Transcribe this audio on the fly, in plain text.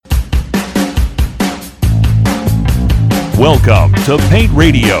Welcome to Paint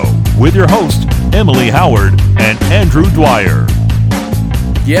Radio with your hosts, Emily Howard and Andrew Dwyer.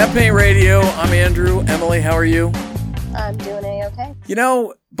 Yeah, Paint Radio. I'm Andrew. Emily, how are you? I'm doing A-okay. You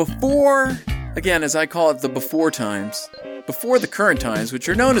know, before, again, as I call it, the before times, before the current times, which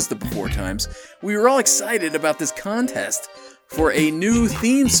are known as the before times, we were all excited about this contest for a new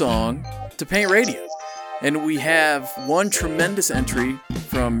theme song to Paint Radio. And we have one tremendous entry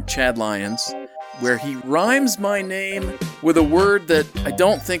from Chad Lyons, where he rhymes my name with a word that I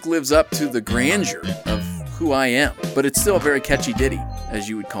don't think lives up to the grandeur of who I am. But it's still a very catchy ditty, as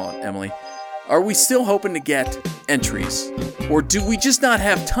you would call it, Emily. Are we still hoping to get entries? Or do we just not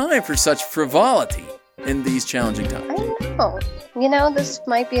have time for such frivolity in these challenging times? I don't know. You know, this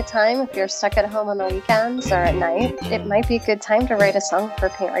might be a time, if you're stuck at home on the weekends or at night, it might be a good time to write a song for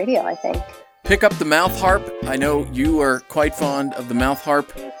Paint Radio, I think. Pick up the mouth harp. I know you are quite fond of the mouth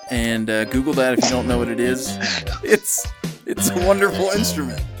harp, and Google that if you don't know what it is. It's a wonderful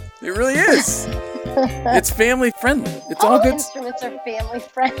instrument. It really is. It's family friendly. It's all good. Instruments are family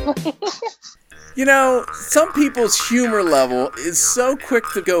friendly. You know, some people's humor level is so quick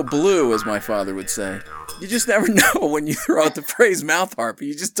to go blue, as my father would say. You just never know when you throw out the phrase mouth harp.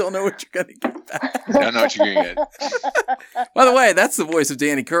 You just don't know what you're going to get back. I don't know what you're going to get. By the way, that's the voice of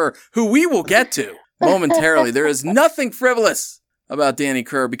Danny Kerr, who we will get to momentarily. There is nothing frivolous about Danny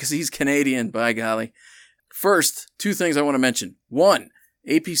Kerr because he's Canadian, by golly. First, two things I want to mention. One,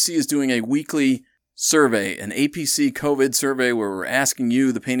 APC is doing a weekly survey, an APC COVID survey where we're asking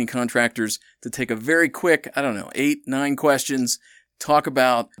you, the painting contractors, to take a very quick, 8-9 questions, talk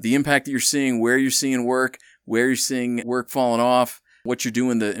about the impact that you're seeing, where you're seeing work falling off, what you're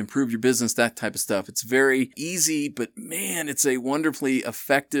doing to improve your business, that type of stuff. It's very easy, but man, it's a wonderfully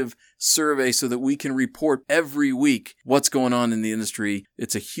effective survey so that we can report every week what's going on in the industry.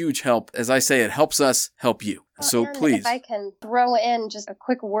 It's a huge help. As I say, it helps us help you. So please. If I can throw in just a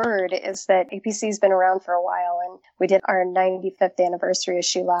quick word, is that APC's been around for a while, and we did our 95th anniversary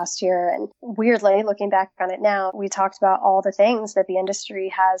issue last year. And weirdly, looking back on it now, we talked about all the things that the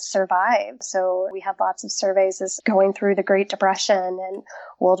industry has survived. So we had lots of surveys as going through the Great Depression and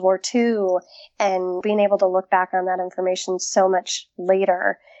World War II, and being able to look back on that information so much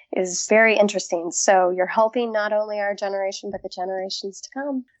later is very interesting. So you're helping not only our generation, but the generations to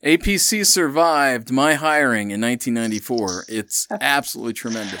come. APC survived my hiring in 1994. It's absolutely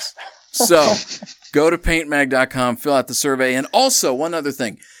tremendous. So go to paintmag.com, fill out the survey. And also, one other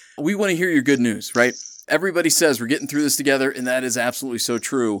thing, we want to hear your good news, right? Everybody says we're getting through this together, and that is absolutely so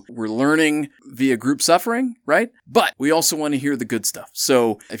true. We're learning via group suffering, right? But we also want to hear the good stuff.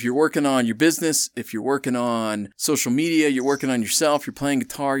 So if you're working on your business, if you're working on social media, you're working on yourself, you're playing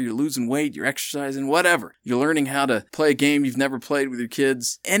guitar, you're losing weight, you're exercising, whatever. You're learning how to play a game you've never played with your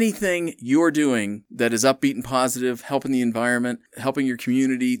kids. Anything you're doing that is upbeat and positive, helping the environment, helping your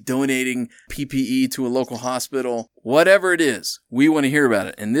community, donating PPE to a local hospital, whatever it is, we want to hear about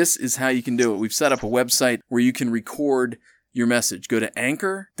it. And this is how you can do it. We've set up a website where you can record your message. Go to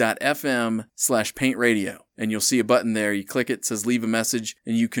anchor.fm/paintradio and you'll see a button there. You click it, it says leave a message,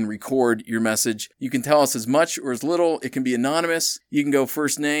 and you can record your message. You can tell us as much or as little. It can be anonymous. You can go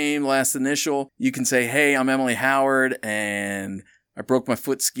first name, last initial. You can say, hey, I'm Emily Howard and I broke my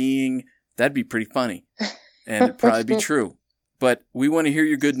foot skiing. That'd be pretty funny. And it'd probably be true. But we want to hear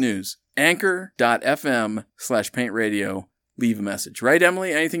your good news. Anchor.fm/paintradio. Leave a message. Right,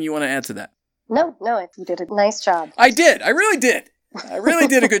 Emily? Anything you want to add to that? No, you did a nice job. I did. I really did. I really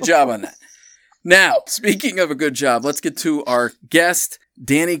did a good job on that. Now, speaking of a good job, let's get to our guest,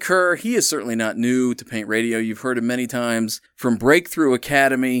 Danny Kerr. He is certainly not new to Paint Radio. You've heard him many times from Breakthrough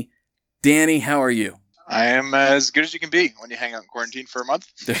Academy. Danny, how are you? I am as good as you can be when you hang out in quarantine for a month.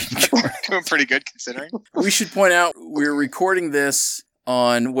 Doing pretty good considering. We should point out we're recording this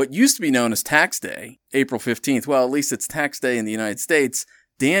on what used to be known as Tax Day, April 15th. Well, at least it's Tax Day in the United States.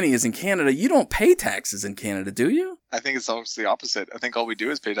 Danny is in Canada. You don't pay taxes in Canada, do you? I think it's almost the opposite. I think all we do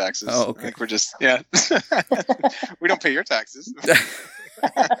is pay taxes. Oh, okay. I think we're just, yeah. We don't pay your taxes.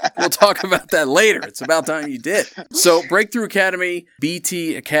 We'll talk about that later. It's about time you did. So Breakthrough Academy,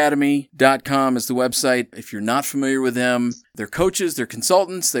 btacademy.com is the website. If you're not familiar with them, they're coaches, they're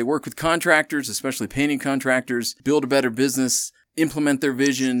consultants. They work with contractors, especially painting contractors, build a better business, implement their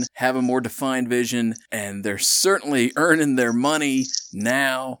vision, have a more defined vision, and they're certainly earning their money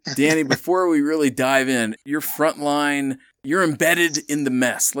now. Danny, before we really dive in, you're frontline, you're embedded in the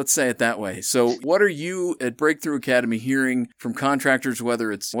mess, let's say it that way. So what are you at Breakthrough Academy hearing from contractors,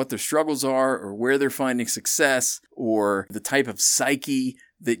 whether it's what their struggles are or where they're finding success or the type of psyche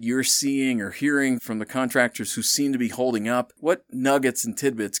that you're seeing or hearing from the contractors who seem to be holding up? What nuggets and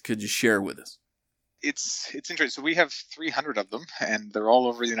tidbits could you share with us? It's interesting. So we have 300 of them, and they're all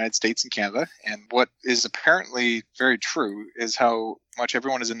over the United States and Canada. And what is apparently very true is how much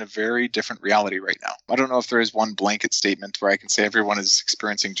everyone is in a very different reality right now. I don't know if there is one blanket statement where I can say everyone is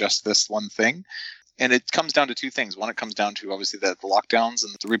experiencing just this one thing. And it comes down to two things. One, it comes down to obviously the lockdowns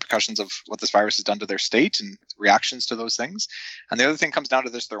and the repercussions of what this virus has done to their state and reactions to those things. And the other thing comes down to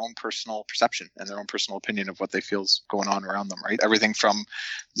their own personal perception and their own personal opinion of what they feel is going on around them, right? Everything from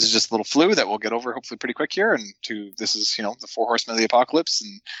this is just a little flu that we'll get over hopefully pretty quick here, and to this is, the 4 horsemen of the apocalypse,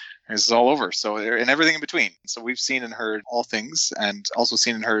 and this is all over. So, and everything in between. So we've seen and heard all things, and also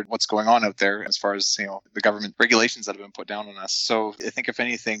seen and heard what's going on out there as far as, the government regulations that have been put down on us. So I think if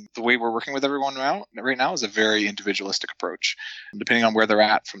anything, the way we're working with everyone right now is a very individualistic approach. Depending on where they're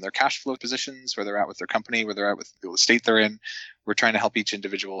at from their cash flow positions, where they're at with their company, where they're at with the state they're in, we're trying to help each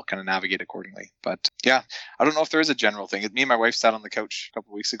individual kind of navigate accordingly. But yeah, I don't know if there is a general thing. Me and my wife sat on the couch a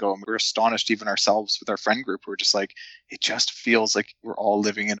couple of weeks ago, and we were astonished even ourselves with our friend group. We're just like, it just feels like we're all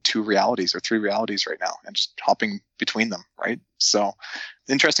living in 2 realities or 3 realities right now and just hopping between them, right? So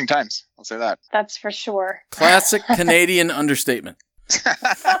interesting times, I'll say that. That's for sure. Classic Canadian understatement.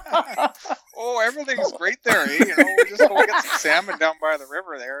 Oh, everything's great there, eh? We'll just go get some salmon down by the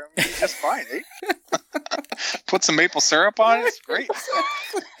river there, and we'll be just fine, eh? Put some maple syrup on it, it's great.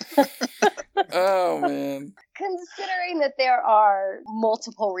 Oh, man. Considering that there are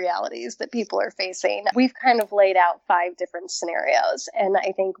multiple realities that people are facing, we've kind of laid out 5 different scenarios. And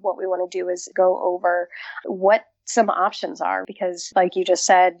I think what we want to do is go over what some options are, because like you just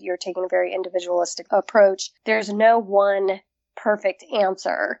said, you're taking a very individualistic approach. There's no one perfect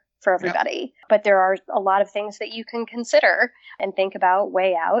answer for everybody, but there are a lot of things that you can consider and think about,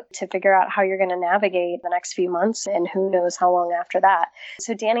 weigh out to figure out how you're going to navigate the next few months, and who knows how long after that.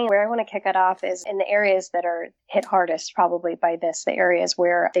 So Danny, where I want to kick it off is in the areas that are hit hardest probably by this, the areas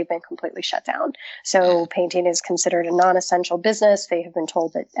where they've been completely shut down. So painting is considered a non-essential business. They have been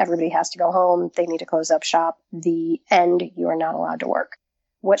told that everybody has to go home. They need to close up shop. The end, you are not allowed to work.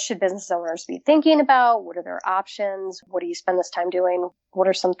 What should business owners be thinking about? What are their options? What do you spend this time doing? What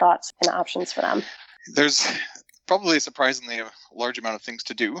are some thoughts and options for them? There's probably surprisingly a large amount of things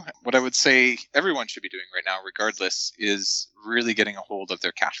to do. What I would say everyone should be doing right now, regardless, is really getting a hold of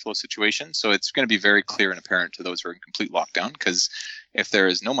their cash flow situation. So it's going to be very clear and apparent to those who are in complete lockdown, because if there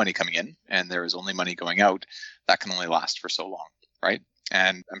is no money coming in and there is only money going out, that can only last for so long, right?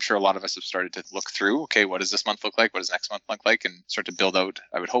 And I'm sure a lot of us have started to look through, okay, what does this month look like? What does next month look like? And start to build out,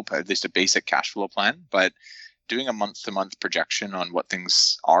 I would hope, at least a basic cash flow plan. But doing a month-to-month projection on what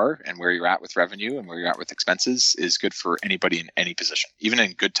things are and where you're at with revenue and where you're at with expenses is good for anybody in any position, even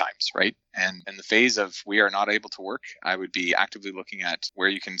in good times, right? And in the phase of we are not able to work, I would be actively looking at where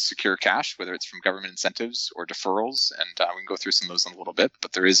you can secure cash, whether it's from government incentives or deferrals. And we can go through some of those in a little bit,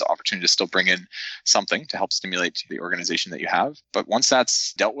 but there is opportunity to still bring in something to help stimulate the organization that you have. But once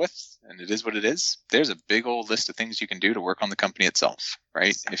that's dealt with, and it is what it is, there's a big old list of things you can do to work on the company itself,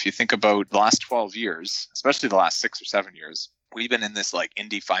 right? If you think about the last 12 years, especially the last 6 or 7 years, we've been in this like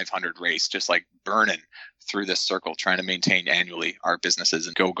Indy 500 race, just like burning through this circle, trying to maintain annually our businesses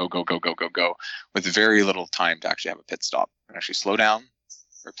and go, with very little time to actually have a pit stop and actually slow down,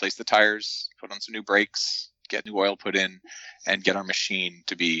 replace the tires, put on some new brakes, get new oil put in, and get our machine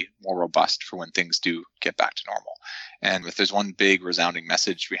to be more robust for when things do get back to normal. And if there's one big resounding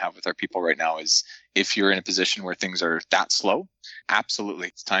message we have with our people right now is, if you're in a position where things are that slow, absolutely,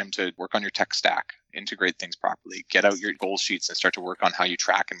 it's time to work on your tech stack, integrate things properly, get out your goal sheets and start to work on how you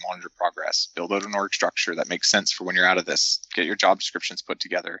track and monitor progress, build out an org structure that makes sense for when you're out of this, get your job descriptions put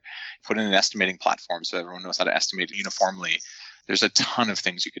together, put in an estimating platform so everyone knows how to estimate uniformly. There's a ton of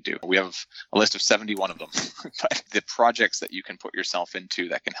things you could do. We have a list of 71 of them, but the projects that you can put yourself into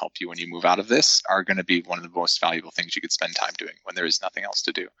that can help you when you move out of this are going to be one of the most valuable things you could spend time doing when there is nothing else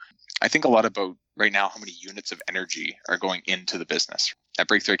to do. I think a lot about right now how many units of energy are going into the business. At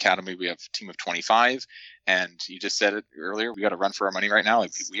Breakthrough Academy, we have a team of 25, and you just said it earlier, we got to run for our money right now.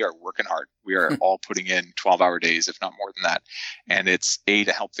 Like, we are working hard. We are all putting in 12-hour days, if not more than that. And it's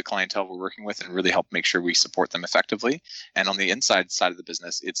to help the clientele we're working with and really help make sure we support them effectively. And on the inside side of the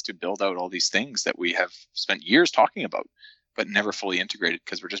business, it's to build out all these things that we have spent years talking about, but never fully integrated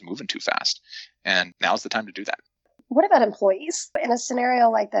because we're just moving too fast. And now's the time to do that. What about employees? In a scenario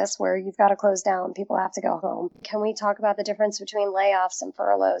like this where you've got to close down, people have to go home, can we talk about the difference between layoffs and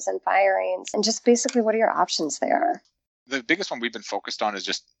furloughs and firings, and just basically what are your options there? The biggest one we've been focused on is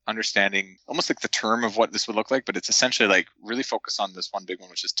just understanding almost like the term of what this would look like, but it's essentially like really focus on this one big one,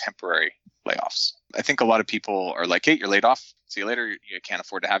 which is temporary layoffs. I think a lot of people are like, hey, you're laid off. See you later. You can't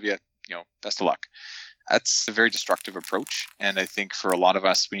afford to have you. Best of luck. That's a very destructive approach. And I think for a lot of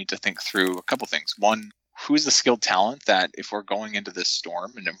us, we need to think through a couple things. One, who's the skilled talent that if we're going into this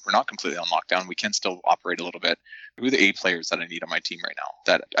storm and we're not completely on lockdown, we can still operate a little bit. Who are the A players that I need on my team right now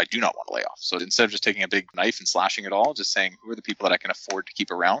that I do not want to lay off? So instead of just taking a big knife and slashing it all, just saying, who are the people that I can afford to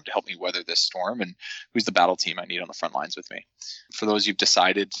keep around to help me weather this storm? And who's the battle team I need on the front lines with me? For those you've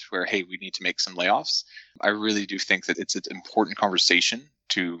decided where, hey, we need to make some layoffs, I really do think that it's an important conversation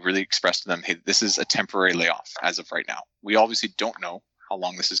to really express to them, hey, this is a temporary layoff as of right now. We obviously don't know how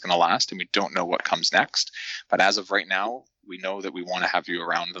long this is going to last, and we don't know what comes next. But as of right now, we know that we want to have you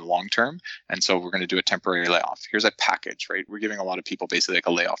around in the long term. And so we're going to do a temporary layoff. Here's a package, right? We're giving a lot of people basically like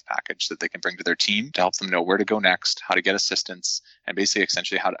a layoff package that they can bring to their team to help them know where to go next, how to get assistance, and basically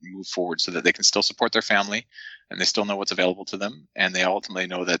essentially how to move forward so that they can still support their family and they still know what's available to them. And they ultimately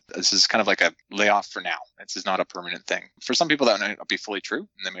know that this is kind of like a layoff for now. This is not a permanent thing. For some people, that might not be fully true.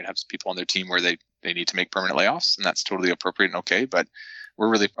 And they might have people on their team where they need to make permanent layoffs, and that's totally appropriate and okay. But we're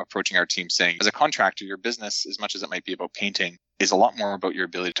really approaching our team saying, as a contractor, your business, as much as it might be about painting, is a lot more about your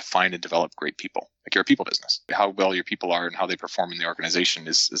ability to find and develop great people. Like you're a people business. How well your people are and how they perform in the organization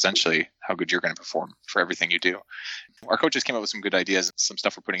is essentially how good you're going to perform for everything you do. Our coaches came up with some good ideas, some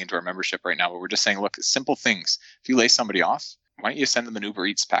stuff we're putting into our membership right now, but we're just saying, look, simple things. If you lay somebody off, why don't you send them an Uber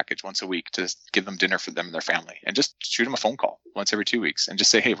Eats package once a week to give them dinner for them and their family, and just shoot them a phone call once every 2 weeks and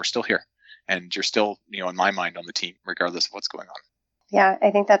just say, hey, we're still here. And you're still, in my mind, on the team, regardless of what's going on. Yeah,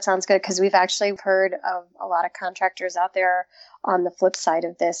 I think that sounds good because we've actually heard of a lot of contractors out there on the flip side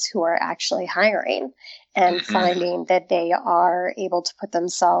of this who are actually hiring and finding that they are able to put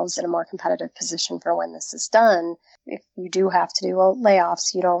themselves in a more competitive position for when this is done. If you do have to do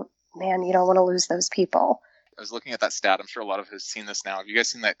layoffs, you don't want to lose those people. I was looking at that stat. I'm sure a lot of us have seen this now. Have you guys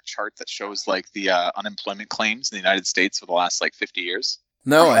seen that chart that shows like the unemployment claims in the United States for the last 50 years?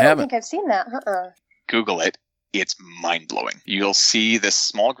 No, I haven't. I don't think I've seen that. Google it. It's mind-blowing. You'll see this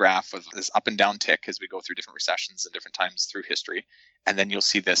small graph of this up and down tick as we go through different recessions and different times through history. And then you'll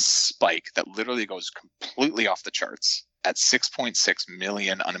see this spike that literally goes completely off the charts at 6.6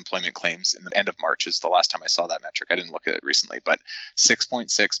 million unemployment claims in the end of March is the last time I saw that metric. I didn't look at it recently, but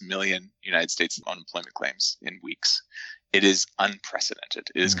 6.6 million United States unemployment claims in weeks. It is unprecedented.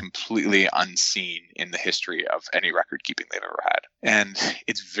 It is completely unseen in the history of any record keeping they've ever had. And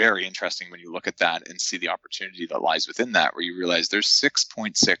it's very interesting when you look at that and see the opportunity that lies within that, where you realize there's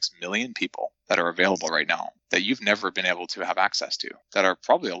 6.6 million people that are available right now that you've never been able to have access to, that are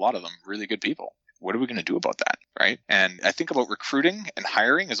probably a lot of them really good people. What are we going to do about that, right? And I think about recruiting and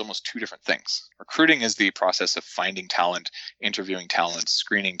hiring as almost two different things. Recruiting is the process of finding talent, interviewing talent,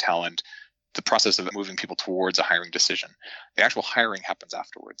 screening talent, the process of moving people towards a hiring decision. The actual hiring happens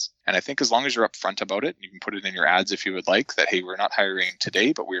afterwards. And I think as long as you're upfront about it, you can put it in your ads if you would like, that, hey, we're not hiring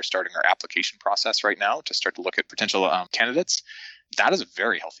today, but we are starting our application process right now to start to look at potential candidates. That is a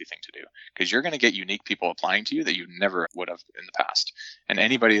very healthy thing to do because you're going to get unique people applying to you that you never would have in the past. And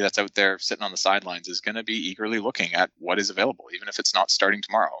anybody that's out there sitting on the sidelines is going to be eagerly looking at what is available. Even if it's not starting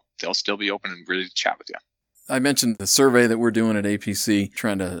tomorrow, they'll still be open and ready to chat with you. I mentioned the survey that we're doing at APC,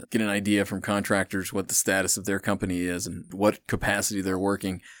 trying to get an idea from contractors what the status of their company is and what capacity they're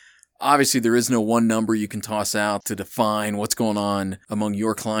working. Obviously, there is no one number you can toss out to define what's going on among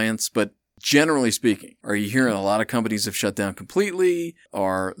your clients, but generally speaking, are you hearing a lot of companies have shut down completely?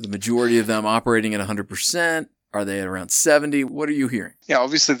 Are the majority of them operating at 100%? Are they at around 70%? What are you hearing? Yeah,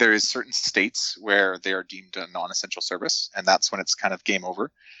 obviously there is certain states where they are deemed a non-essential service, and that's when it's kind of game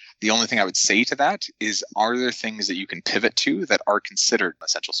over. The only thing I would say to that is, are there things that you can pivot to that are considered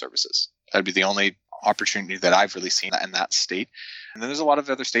essential services? That'd be the only opportunity that I've really seen in that state. And then there's a lot of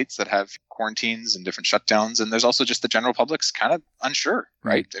other states that have quarantines and different shutdowns. And there's also just the general public's kind of unsure,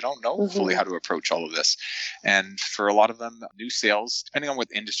 right? They don't know fully how to approach all of this. And for a lot of them, new sales, depending on what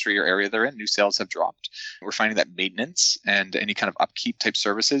industry or area they're in, new sales have dropped. We're finding that maintenance and any kind of upkeep type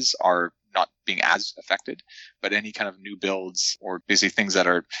services are not being as affected, but any kind of new builds or basically things that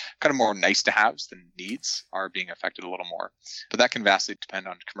are kind of more nice to haves than needs are being affected a little more. But that can vastly depend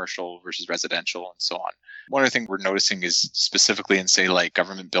on commercial versus residential and so on. One other thing we're noticing is specifically in, say, like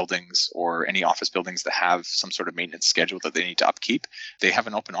government buildings or any office buildings that have some sort of maintenance schedule that they need to upkeep, they have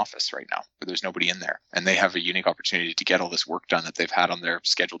an open office right now where there's nobody in there. And they have a unique opportunity to get all this work done that they've had on their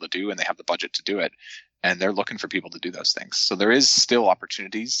schedule to do, and they have the budget to do it. And they're looking for people to do those things. So there is still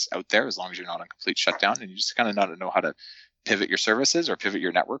opportunities out there as long as you're not on complete shutdown, and you just kind of not know how to pivot your services or pivot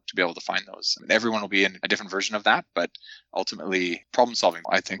your network to be able to find those. I mean, everyone will be in a different version of that, but ultimately problem solving,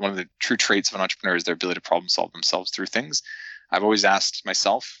 I think one of the true traits of an entrepreneur is their ability to problem solve themselves through things. I've always asked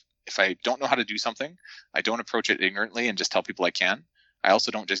myself, if I don't know how to do something, I don't approach it ignorantly and just tell people I can. I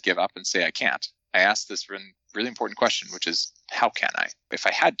also don't just give up and say I can't. I asked this really important question, which is, how can I? If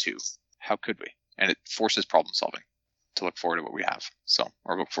I had to, how could we? And it forces problem solving to look forward to what we have.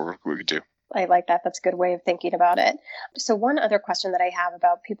 Or look forward to what we could do. I like that. That's a good way of thinking about it. So one other question that I have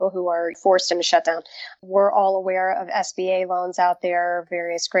about people who are forced into shutdown. We're all aware of SBA loans out there,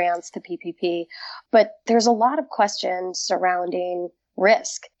 various grants, the PPP, but there's a lot of questions surrounding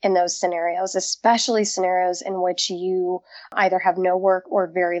risk in those scenarios, especially scenarios in which you either have no work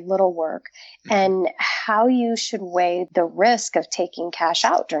or very little work, and how you should weigh the risk of taking cash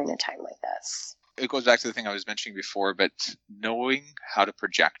out during a time like this. It goes back to the thing I was mentioning before, but knowing how to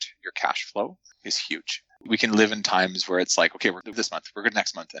project your cash flow is huge. We can live in times where it's like, okay, we're good this month, we're good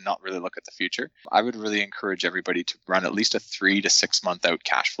next month, and not really look at the future. I would really encourage everybody to run at least a 3 to 6 month out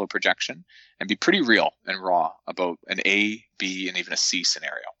cash flow projection and be pretty real and raw about an A, B, and even a C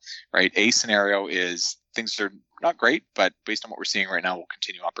scenario, right? A scenario is things are not great, but based on what we're seeing right now, we'll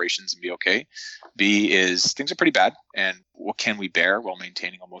continue operations and be okay. B is things are pretty bad, and what can we bear while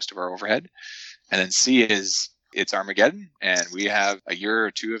maintaining most of our overhead? And then C is it's Armageddon, and we have a year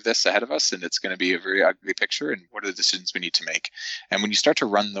or two of this ahead of us, and it's going to be a very ugly picture, and what are the decisions we need to make? And when you start to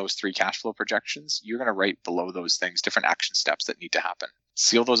run those 3 cash flow projections, you're going to write below those things different action steps that need to happen.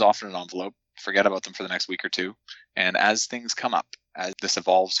 Seal those off in an envelope, forget about them for the next week or two, and as things come up, as this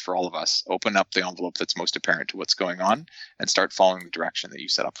evolves for all of us, open up the envelope that's most apparent to what's going on and start following the direction that you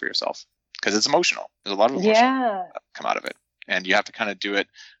set up for yourself. Because it's emotional. There's a lot of emotion that come out of it. And you have to kind of do it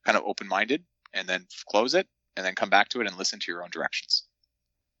kind of open-minded and then close it and then come back to it and listen to your own directions.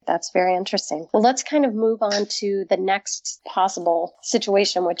 That's very interesting. Well, let's kind of move on to the next possible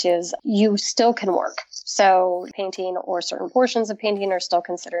situation, which is you still can work. So painting or certain portions of painting are still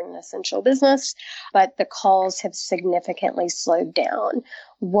considered an essential business, but the calls have significantly slowed down.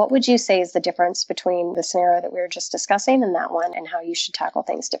 What would you say is the difference between the scenario that we were just discussing and that one, and how you should tackle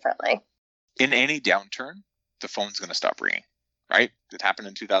things differently? In any downturn, the phone's going to stop ringing. Right? It happened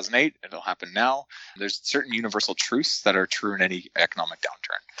in 2008. It'll happen now. There's certain universal truths that are true in any economic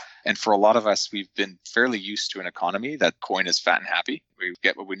downturn. And for a lot of us, we've been fairly used to an economy that coin is fat and happy. We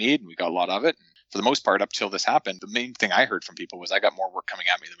get what we need and we got a lot of it. And for the most part, up till this happened, the main thing I heard from people was I got more work coming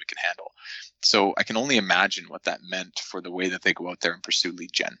at me than we can handle. So I can only imagine what that meant for the way that they go out there and pursue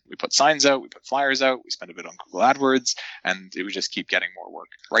lead gen. We put signs out, we put flyers out, we spend a bit on Google AdWords, and it would just keep getting more work.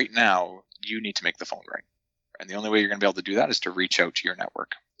 Right now, you need to make the phone ring. And the only way you're going to be able to do that is to reach out to your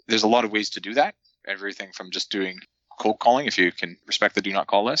network. There's a lot of ways to do that. Everything from just doing cold calling, if you can respect the do not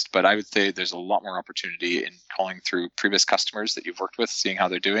call list. But I would say there's a lot more opportunity in calling through previous customers that you've worked with, seeing how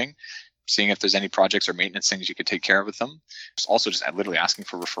they're doing, seeing if there's any projects or maintenance things you could take care of with them. Also just literally asking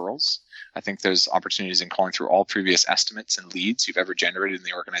for referrals. I think there's opportunities in calling through all previous estimates and leads you've ever generated in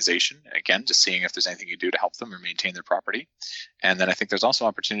the organization. Again, just seeing if there's anything you do to help them or maintain their property. And then I think there's also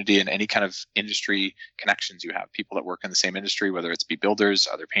opportunity in any kind of industry connections you have. People that work in the same industry, whether it's be builders,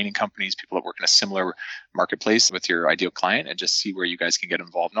 other painting companies, people that work in a similar marketplace with your ideal client, and just see where you guys can get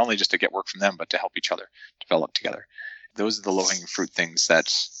involved, not only just to get work from them, but to help each other develop together. Those are the low-hanging fruit things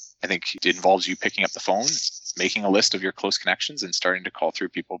that I think it involves you picking up the phone, making a list of your close connections and starting to call through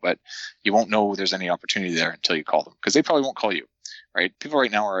people, but you won't know there's any opportunity there until you call them, because they probably won't call you, right? People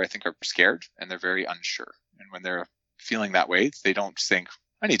right now are scared and they're very unsure. And when they're feeling that way, they don't think,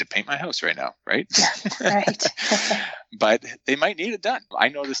 I need to paint my house right now, right? Right. But they might need it done. I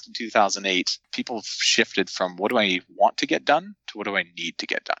noticed in 2008, people shifted from what do I want to get done to what do I need to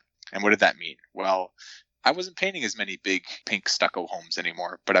get done? And what did that mean? Well, I wasn't painting as many big pink stucco homes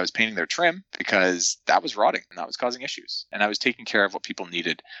anymore, but I was painting their trim because that was rotting and that was causing issues. And I was taking care of what people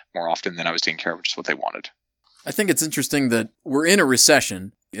needed more often than I was taking care of just what they wanted. I think it's interesting that we're in a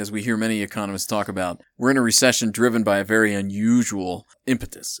recession, as we hear many economists talk about. We're in a recession driven by a very unusual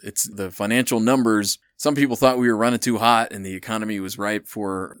impetus. It's the financial numbers. Some people thought we were running too hot and the economy was ripe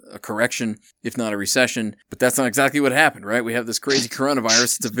for a correction, if not a recession. But that's not exactly what happened, right? We have this crazy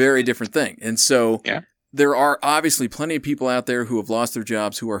coronavirus. It's a very different thing. And so there are obviously plenty of people out there who have lost their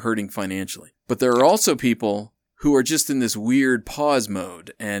jobs who are hurting financially. But there are also people who are just in this weird pause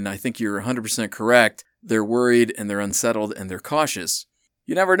mode. And I think you're 100% correct. They're worried and they're unsettled and they're cautious.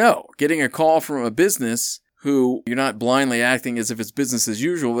 You never know. Getting a call from a business who you're not blindly acting as if it's business as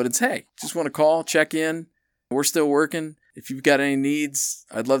usual, but it's, hey, just want to call, check in. We're still working. If you've got any needs,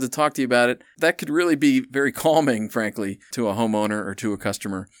 I'd love to talk to you about it. That could really be very calming, frankly, to a homeowner or to a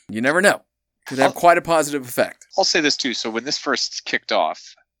customer. You never know. Could have quite a positive effect. I'll say this too. So when this first kicked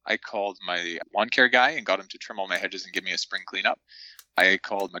off, I called my lawn care guy and got him to trim all my hedges and give me a spring cleanup. I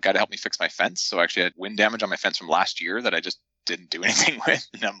called my guy to help me fix my fence. So I actually had wind damage on my fence from last year that I just didn't do anything with.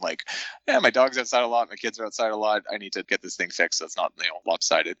 And I'm like, yeah, my dog's outside a lot. My kids are outside a lot. I need to get this thing fixed so it's not,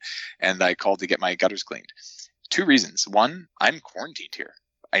 lopsided. And I called to get my gutters cleaned. 2 reasons. One, I'm quarantined here.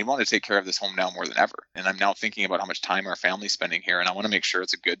 I want to take care of this home now more than ever. And I'm now thinking about how much time our family's spending here. And I want to make sure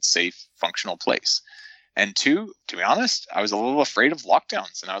it's a good, safe, functional place. And 2, to be honest, I was a little afraid of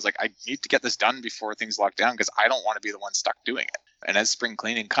lockdowns. And I was like, I need to get this done before things lock down because I don't want to be the one stuck doing it. And as spring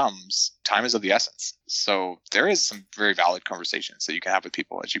cleaning comes, time is of the essence. So there is some very valid conversations that you can have with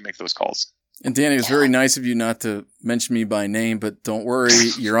people as you make those calls. And Danny, it was very nice of you not to mention me by name, but don't worry,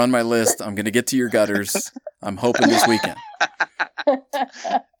 you're on my list. I'm going to get to your gutters. I'm hoping this weekend.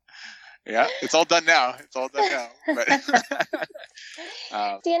 Yeah, it's all done now. But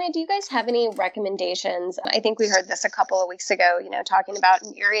Danny, do you guys have any recommendations? I think we heard this a couple of weeks ago, talking about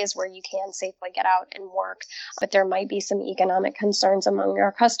in areas where you can safely get out and work, but there might be some economic concerns among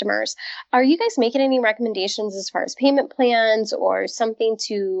your customers. Are you guys making any recommendations as far as payment plans or something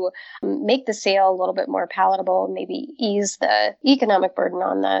to make the sale a little bit more palatable, maybe ease the economic burden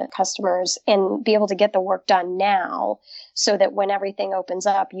on the customers and be able to get the work done now so that when everything opens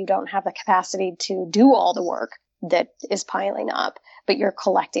up, you don't have the capacity to do all the work that is piling up, but you're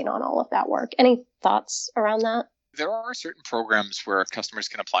collecting on all of that work? Any thoughts around that? There are certain programs where customers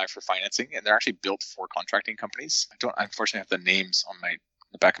can apply for financing, and they're actually built for contracting companies. I don't unfortunately have the names on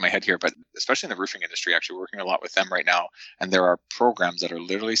the back of my head here, but especially in the roofing industry, actually working a lot with them right now. And there are programs that are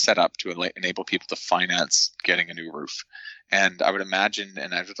literally set up to enable people to finance getting a new roof. And I would imagine,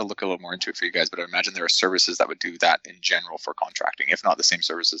 and I have to look a little more into it for you guys, but I would imagine there are services that would do that in general for contracting, if not the same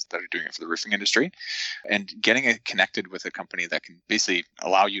services that are doing it for the roofing industry. And getting it connected with a company that can basically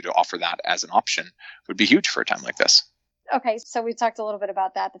allow you to offer that as an option would be huge for a time like this. Okay, so we talked a little bit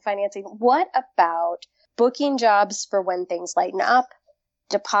about that, the financing. What about booking jobs for when things lighten up,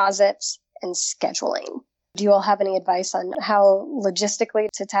 deposits, and scheduling? Do you all have any advice on how logistically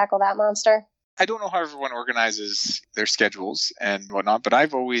to tackle that monster? I don't know how everyone organizes their schedules and whatnot, but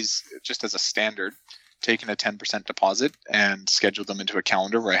I've always, just as a standard, taken a 10% deposit and scheduled them into a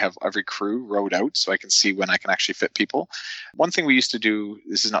calendar where I have every crew wrote out so I can see when I can actually fit people. One thing we used to do,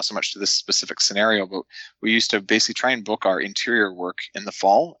 this is not so much to this specific scenario, but we used to basically try and book our interior work in the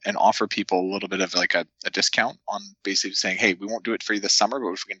fall and offer people a little bit of like a discount on basically saying, hey, we won't do it for you this summer,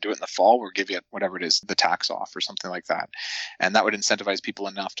 but if we can do it in the fall, we'll give you whatever it is, the tax off or something like that. And that would incentivize people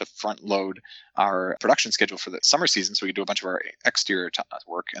enough to front load our production schedule for the summer season so we could do a bunch of our exterior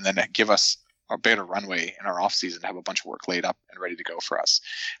work and then give us a better runway in our off season to have a bunch of work laid up and ready to go for us.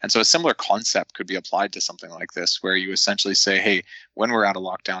 And so a similar concept could be applied to something like this, where you essentially say, hey, when we're out of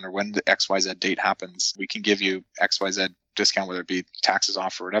lockdown or when the XYZ date happens, we can give you XYZ discount, whether it be taxes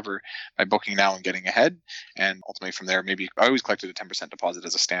off or whatever, by booking now and getting ahead. And ultimately from there, maybe I always collected a 10% deposit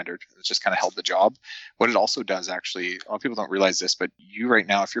as a standard. It's just kind of held the job. What it also does, actually, a lot of people don't realize this, but you right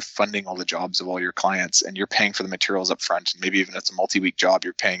now, if you're funding all the jobs of all your clients and you're paying for the materials up front, and maybe even if it's a multi-week job,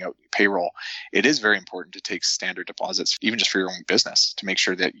 you're paying out payroll, it is very important to take standard deposits, even just for your own business, to make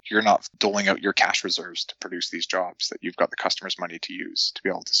sure that you're not doling out your cash reserves to produce these jobs, that you've got the customer's money to use to be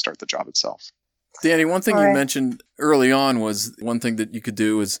able to start the job itself. Danny, one thing you mentioned early on was one thing that you could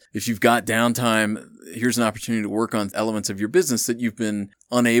do is if you've got downtime, here's an opportunity to work on elements of your business that you've been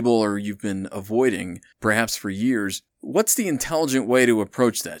unable or you've been avoiding perhaps for years. What's the intelligent way to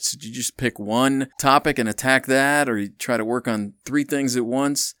approach that? So do you just pick one topic and attack that, or you try to work on 3 things at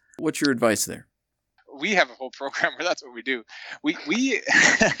once? What's your advice there? We have a whole program where that's what we do. We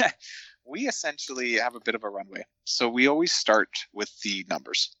essentially have a bit of a runway. So we always start with the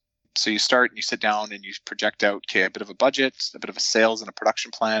numbers. So you start and you sit down and you project out, okay, a bit of a budget, a bit of a sales and a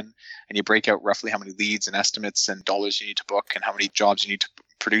production plan, and you break out roughly how many leads and estimates and dollars you need to book and how many jobs you need to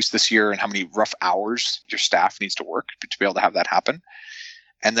produce this year and how many rough hours your staff needs to work to be able to have that happen.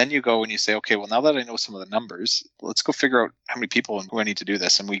 And then you go and you say, okay, well, now that I know some of the numbers, let's go figure out how many people and who I need to do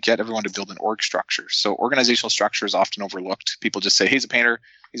this. And we get everyone to build an org structure. So organizational structure is often overlooked. People just say, hey, he's a painter,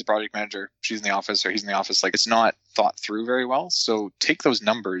 he's a project manager, she's in the office, or he's in the office. Like, it's not thought through very well. So take those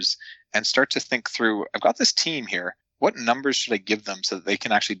numbers and start to think through, I've got this team here. What numbers should I give them so that they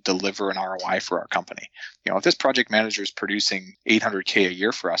can actually deliver an ROI for our company? You know, if this project manager is producing $800K a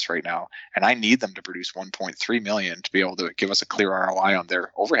year for us right now, and I need them to produce $1.3 million to be able to give us a clear ROI on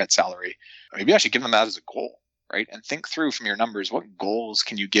their overhead salary, maybe I should give them that as a goal, right? And think through from your numbers, what goals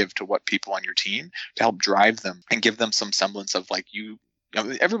can you give to what people on your team to help drive them and give them some semblance of like you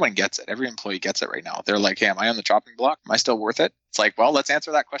everyone gets it. Every employee gets it right now. They're like, hey, am I on the chopping block? Am I still worth it? It's like, well, let's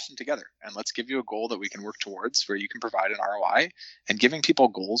answer that question together and let's give you a goal that we can work towards where you can provide an ROI. And giving people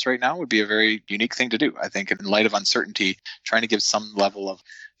goals right now would be a very unique thing to do. I think in light of uncertainty, trying to give some level of,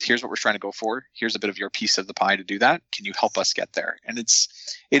 here's what we're trying to go for. Here's a bit of your piece of the pie to do that. Can you help us get there? And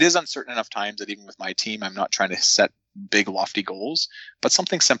it is uncertain enough times that even with my team, I'm not trying to set big lofty goals, but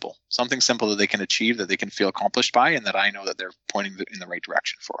something simple that they can achieve, that they can feel accomplished by, and that I know that they're pointing in the right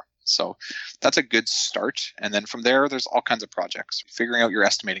direction for. So that's a good start. And then from there, there's all kinds of projects. Figuring out your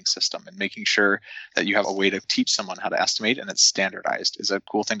estimating system and making sure that you have a way to teach someone how to estimate and it's standardized is a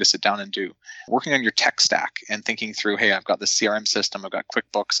cool thing to sit down and do. Working on your tech stack and thinking through, hey, I've got this CRM system, I've got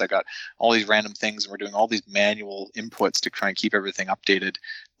QuickBooks, I got all these random things, and we're doing all these manual inputs to try and keep everything updated.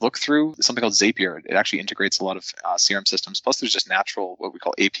 Look through something called Zapier. It actually integrates a lot of CRM systems. Plus, there's just natural, what we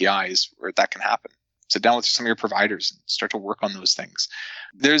call APIs, where that can happen. Sit down with some of your providers and start to work on those things.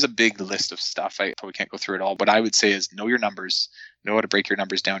 There's a big list of stuff. I probably can't go through it all, but I would say is know your numbers, know how to break your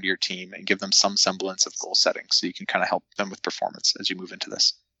numbers down to your team, and give them some semblance of goal setting so you can kind of help them with performance as you move into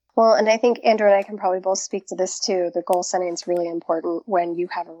this. Well, and I think Andrew and I can probably both speak to this too. The goal setting is really important when you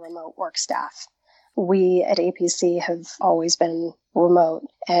have a remote work staff. We at APC have always been remote,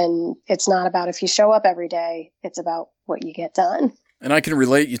 and it's not about if you show up every day, it's about what you get done. And I can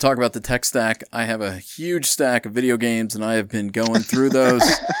relate. You talk about the tech stack. I have a huge stack of video games, and I have been going through those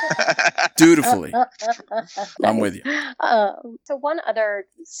dutifully. I'm with you. So one other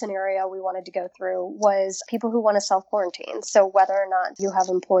scenario we wanted to go through was people who want to self-quarantine. So whether or not you have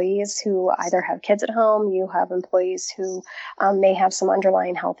employees who either have kids at home, you have employees who may have some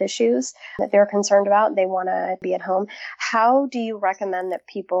underlying health issues that they're concerned about, they want to be at home. How do you recommend that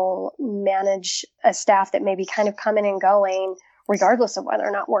people manage a staff that may be kind of coming and going regardless of whether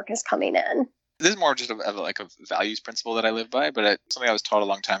or not work is coming in? This is more just a values principle that I live by, but something I was taught a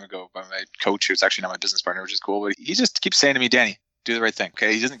long time ago by my coach, who's actually not my business partner, which is cool. But he just keeps saying to me, Danny, do the right thing.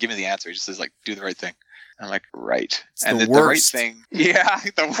 Okay. He doesn't give me the answer. He just says, like, do the right thing. I'm like, right. And the right thing. Yeah,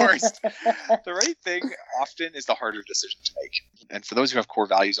 the worst. The right thing often is the harder decision to make. And for those who have core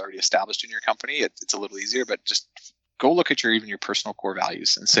values already established in your company, it's a little easier, but just go look at your personal core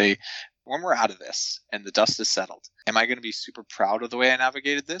values and say, when we're out of this and the dust is settled, am I going to be super proud of the way I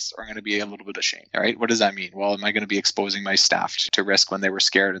navigated this, or am I going to be a little bit ashamed? All right. What does that mean? Well, am I going to be exposing my staff to risk when they were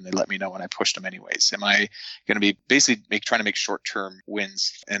scared and they let me know when I pushed them anyways? Am I going to be basically trying to make short-term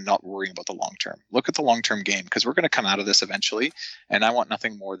wins and not worrying about the long-term? Look at the long-term game, because we're going to come out of this eventually. And I want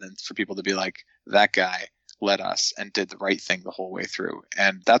nothing more than for people to be like, that guy led us and did the right thing the whole way through.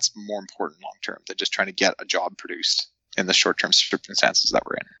 And that's more important long-term than just trying to get a job produced in the short-term circumstances that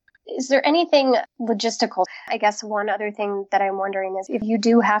we're in. Is there anything logistical? I guess one other thing that I'm wondering is if you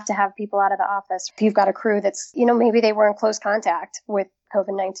do have to have people out of the office, if you've got a crew that's, maybe they were in close contact with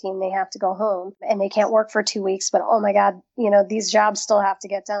COVID-19, they have to go home and they can't work for 2 weeks, but oh my God, these jobs still have to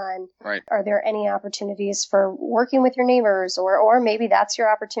get done. Right. Are there any opportunities for working with your neighbors or maybe that's your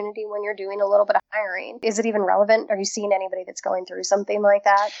opportunity when you're doing a little bit of hiring? Is it even relevant? Are you seeing anybody that's going through something like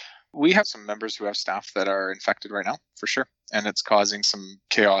that? We have some members who have staff that are infected right now, for sure. And it's causing some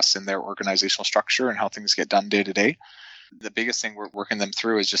chaos in their organizational structure and how things get done day to day. The biggest thing we're working them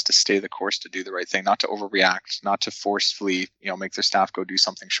through is just to stay the course, to do the right thing, not to overreact, not to forcefully, make their staff go do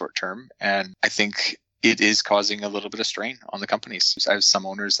something short term. And I think it is causing a little bit of strain on the companies. I have some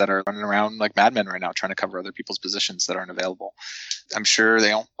owners that are running around like madmen right now, trying to cover other people's positions that aren't available. I'm sure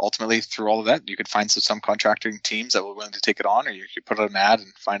they ultimately, through all of that, you could find some contracting teams that were willing to take it on, or you could put out an ad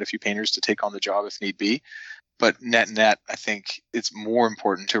and find a few painters to take on the job if need be. But net, I think it's more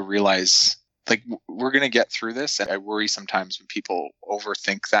important to realize, like, we're going to get through this. And I worry sometimes when people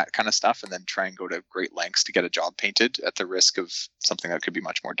overthink that kind of stuff and then try and go to great lengths to get a job painted at the risk of something that could be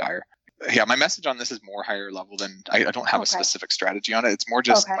much more dire. Yeah, my message on this is more higher level than I don't have a specific strategy on it. It's more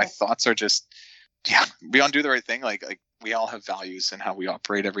just my thoughts are just, beyond do the right thing. Like we all have values and how we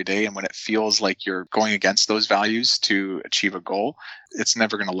operate every day. And when it feels like you're going against those values to achieve a goal, it's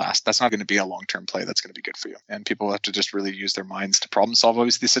never going to last. That's not going to be a long-term play that's going to be good for you. And people have to just really use their minds to problem solve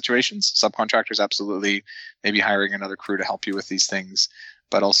always these situations. Subcontractors, absolutely. Maybe hiring another crew to help you with these things,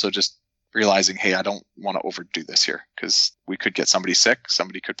 but also just realizing, hey, I don't want to overdo this here because we could get somebody sick,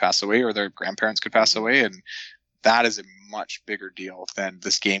 somebody could pass away, or their grandparents could pass away. And that is a much bigger deal than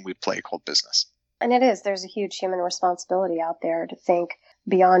this game we play called business. And it is. There's a huge human responsibility out there to think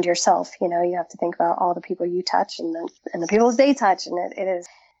beyond yourself. You have to think about all the people you touch and the people they touch. And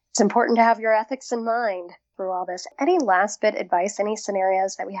it's important to have your ethics in mind through all this. Any last bit advice, any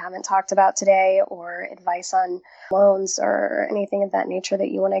scenarios that we haven't talked about today, or advice on loans or anything of that nature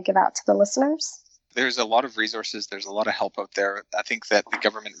that you want to give out to the listeners? There's a lot of resources. There's a lot of help out there. I think that the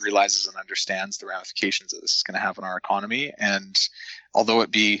government realizes and understands the ramifications that this is going to have on our economy. And although it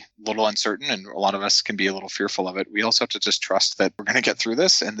be a little uncertain and a lot of us can be a little fearful of it, we also have to just trust that we're going to get through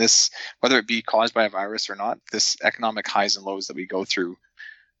this. And this, whether it be caused by a virus or not, this economic highs and lows that we go through,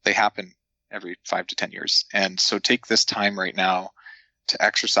 they happen every 5 to 10 years. And so take this time right now to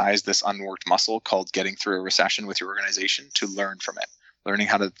exercise this unworked muscle called getting through a recession with your organization, to learn from it. Learning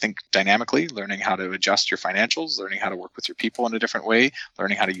how to think dynamically, learning how to adjust your financials, learning how to work with your people in a different way,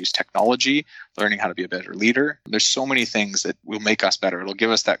 learning how to use technology, learning how to be a better leader. There's so many things that will make us better. It'll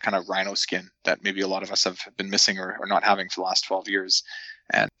give us that kind of rhino skin that maybe a lot of us have been missing or not having for the last 12 years.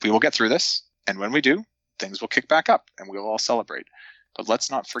 And we will get through this. And when we do, things will kick back up and we will all celebrate. But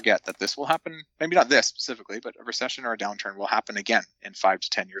let's not forget that this will happen, maybe not this specifically, but a recession or a downturn will happen again in 5 to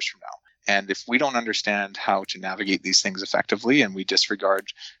 10 years from now. And if we don't understand how to navigate these things effectively and we disregard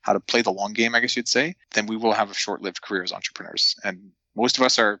how to play the long game, I guess you'd say, then we will have a short-lived career as entrepreneurs. And most of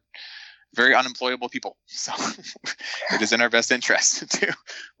us are very unemployable people. So it is in our best interest to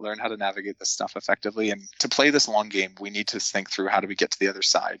learn how to navigate this stuff effectively. And to play this long game, we need to think through how do we get to the other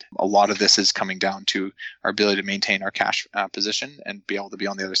side. A lot of this is coming down to our ability to maintain our cash position and be able to be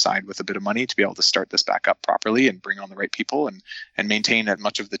on the other side with a bit of money to be able to start this back up properly and bring on the right people and maintain as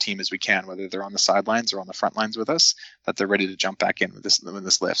much of the team as we can, whether they're on the sidelines or on the front lines with us, that they're ready to jump back in when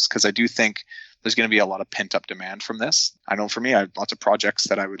this lifts. Because I do think there's going to be a lot of pent-up demand from this. I know for me, I have lots of projects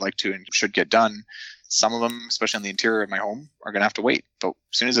that I would like to and should get done. Some of them, especially in the interior of my home, are going to have to wait. But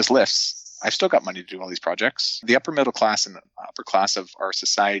as soon as this lifts, I've still got money to do all these projects. The upper middle class and upper class of our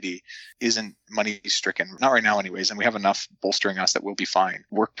society isn't money-stricken. Not right now anyways, and we have enough bolstering us that we'll be fine.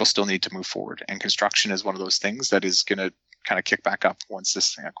 Work will still need to move forward. And construction is one of those things that is going to kind of kick back up once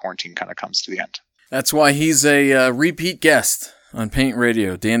this quarantine kind of comes to the end. That's why he's a repeat guest on Paint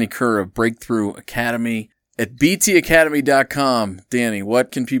Radio. Danny Kerr of Breakthrough Academy at btacademy.com. Danny, what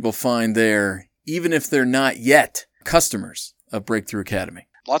can people find there, even if they're not yet customers of Breakthrough Academy?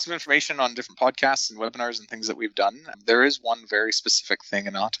 Lots of information on different podcasts and webinars and things that we've done. There is one very specific thing,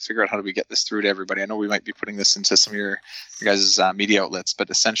 and I'll have to figure out how do we get this through to everybody. I know we might be putting this into some of your guys' media outlets, but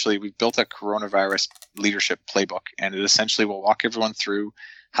essentially we've built a coronavirus leadership playbook, and it essentially will walk everyone through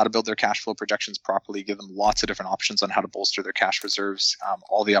how to build their cash flow projections properly, give them lots of different options on how to bolster their cash reserves,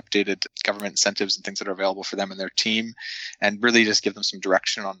 all the updated government incentives and things that are available for them and their team, and really just give them some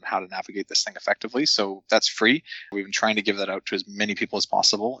direction on how to navigate this thing effectively. So that's free. We've been trying to give that out to as many people as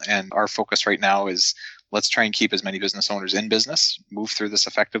possible. And our focus right now is let's try and keep as many business owners in business, move through this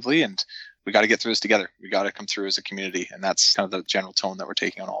effectively, and we got to get through this together. We got to come through as a community. And that's kind of the general tone that we're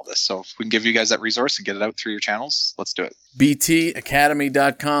taking on all this. So if we can give you guys that resource and get it out through your channels, let's do it.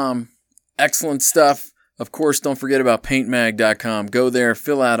 btacademy.com. Excellent stuff. Of course, don't forget about paintmag.com. Go there,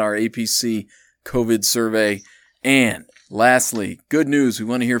 fill out our APC COVID survey. And lastly, good news. We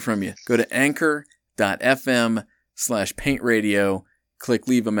want to hear from you. Go to anchor.fm/paintradio. Click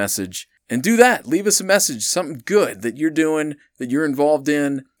leave a message. And do that. Leave us a message, something good that you're doing, that you're involved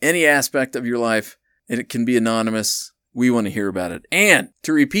in, any aspect of your life, and it can be anonymous. We want to hear about it. And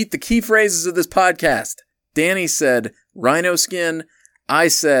to repeat the key phrases of this podcast, Danny said rhino skin. I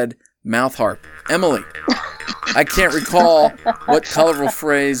said mouth harp. Emily, I can't recall what colorful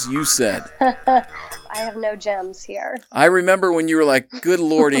phrase you said. I have no gems here. I remember when you were like, good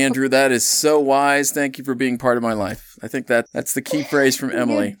Lord, Andrew, that is so wise. Thank you for being part of my life. I think that's the key phrase from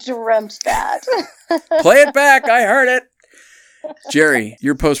Emily. You dreamt that. Play it back. I heard it. Jerry,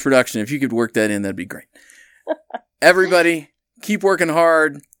 your post-production, if you could work that in, that'd be great. Everybody, keep working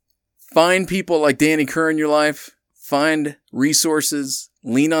hard. Find people like Danny Kerr in your life. Find resources.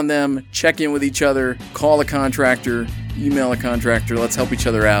 Lean on them. Check in with each other. Call a contractor. Email a contractor. Let's help each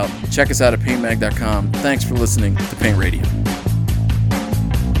other out. Check us out at paintmag.com. Thanks for listening to Paint Radio.